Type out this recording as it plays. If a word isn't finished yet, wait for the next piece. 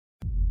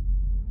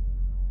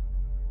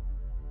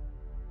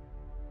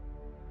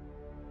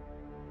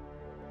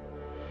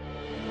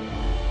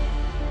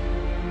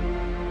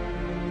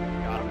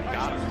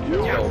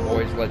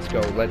Bros. Let's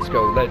go, let's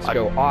go, let's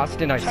go.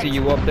 Austin, I see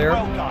you up there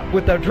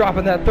with that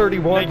dropping that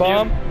 31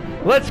 bomb.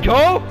 Let's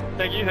go!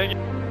 Thank you, thank you.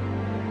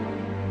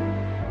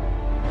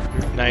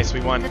 Nice, we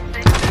won.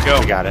 Go.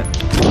 We got it.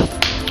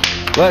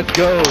 Let's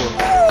go!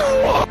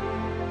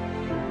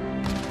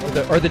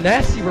 Are the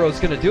Nasty Bros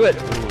gonna do it?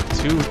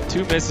 Ooh,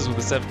 two misses with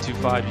a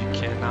 7.25. You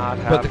cannot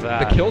have but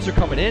that. The kills are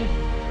coming in.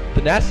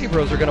 The Nasty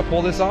Bros are gonna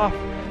pull this off.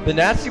 The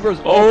Nasty Bros.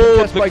 Oh,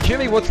 contest by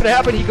Jimmy. What's gonna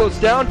happen? He goes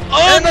down.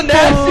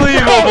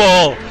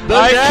 Unbelievable!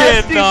 I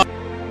cannot.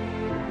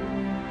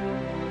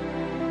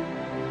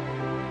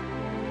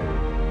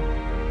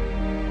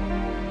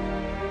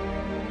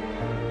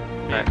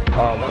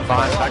 One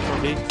behind, back for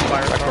B.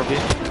 Fire, back for B.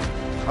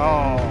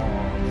 Oh,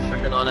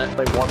 second on it.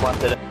 Like one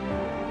left in it.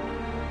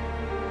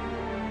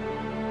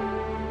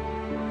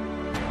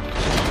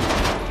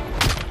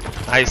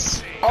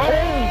 Nice. Oh!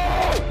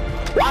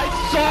 I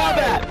saw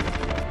that!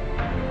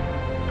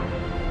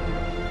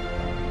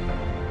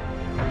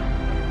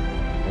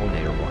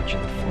 Molinator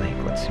watching the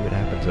flank. Let's see what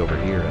happens over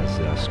here as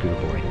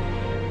Schoolboy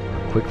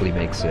quickly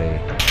makes a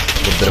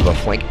little bit of a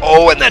flank.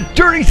 Oh, and that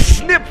dirty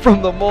snip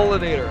from the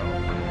Molinator.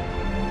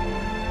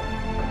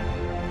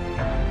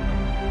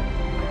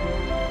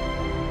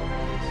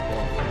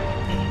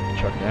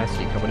 Chuck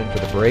Nasty coming in for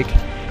the break.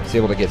 He's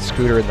able to get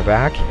Scooter in the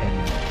back,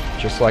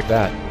 and just like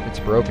that, it's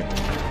broken.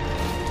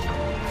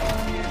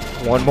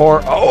 One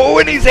more. Oh,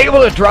 and he's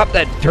able to drop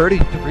that dirty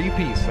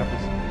three-piece. That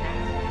was...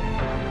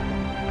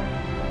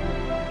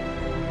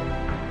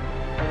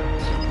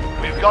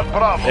 We've got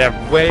Bravo.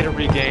 Yeah, way to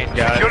regain,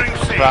 guys. Securing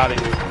C. Proud of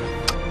you.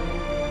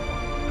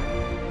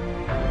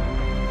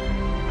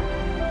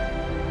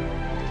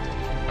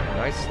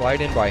 Nice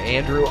slide in by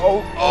Andrew.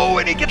 Oh,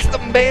 and he gets the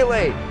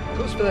melee.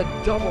 Goes for that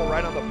double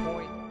right on the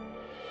point.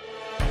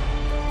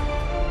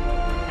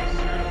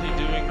 Certainly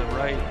doing the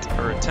right,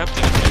 or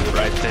attempting to do the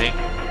right thing.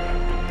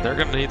 They're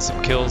gonna need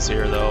some kills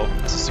here, though,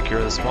 to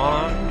secure the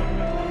spawn.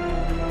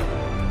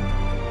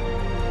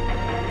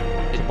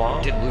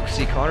 Did Luke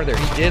see Connor there?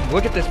 He did.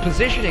 Look at this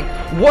positioning.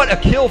 What a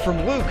kill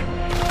from Luke.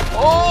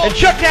 Oh! And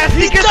Chuck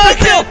Nasty gets the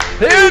kill.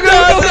 There you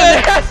go,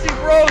 the Nasty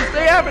Bros.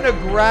 They happen to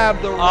grab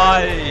the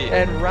round,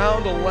 and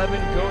round 11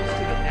 goes to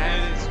the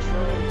Nasty.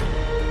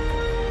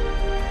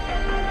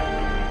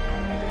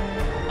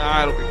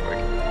 It'll be quick.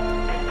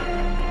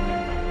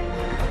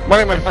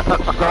 My name is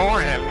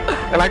Soren,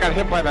 and I got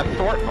hit by that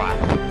sword bot.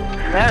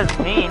 That was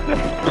mean.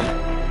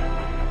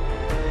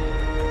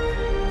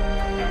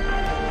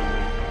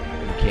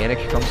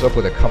 Mechanic comes up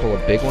with a couple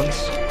of big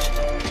ones.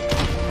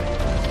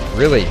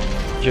 Really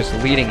just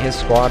leading his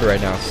squad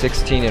right now,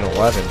 16 and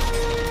 11,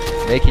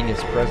 making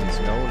his presence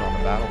known on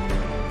the battlefield.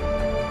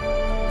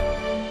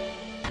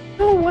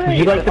 No way. Did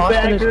you like the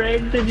bag,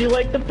 Greg? Did you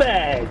like the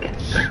bag?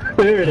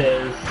 There it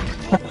is.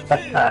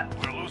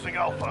 We're losing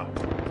Alpha.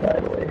 By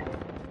the way.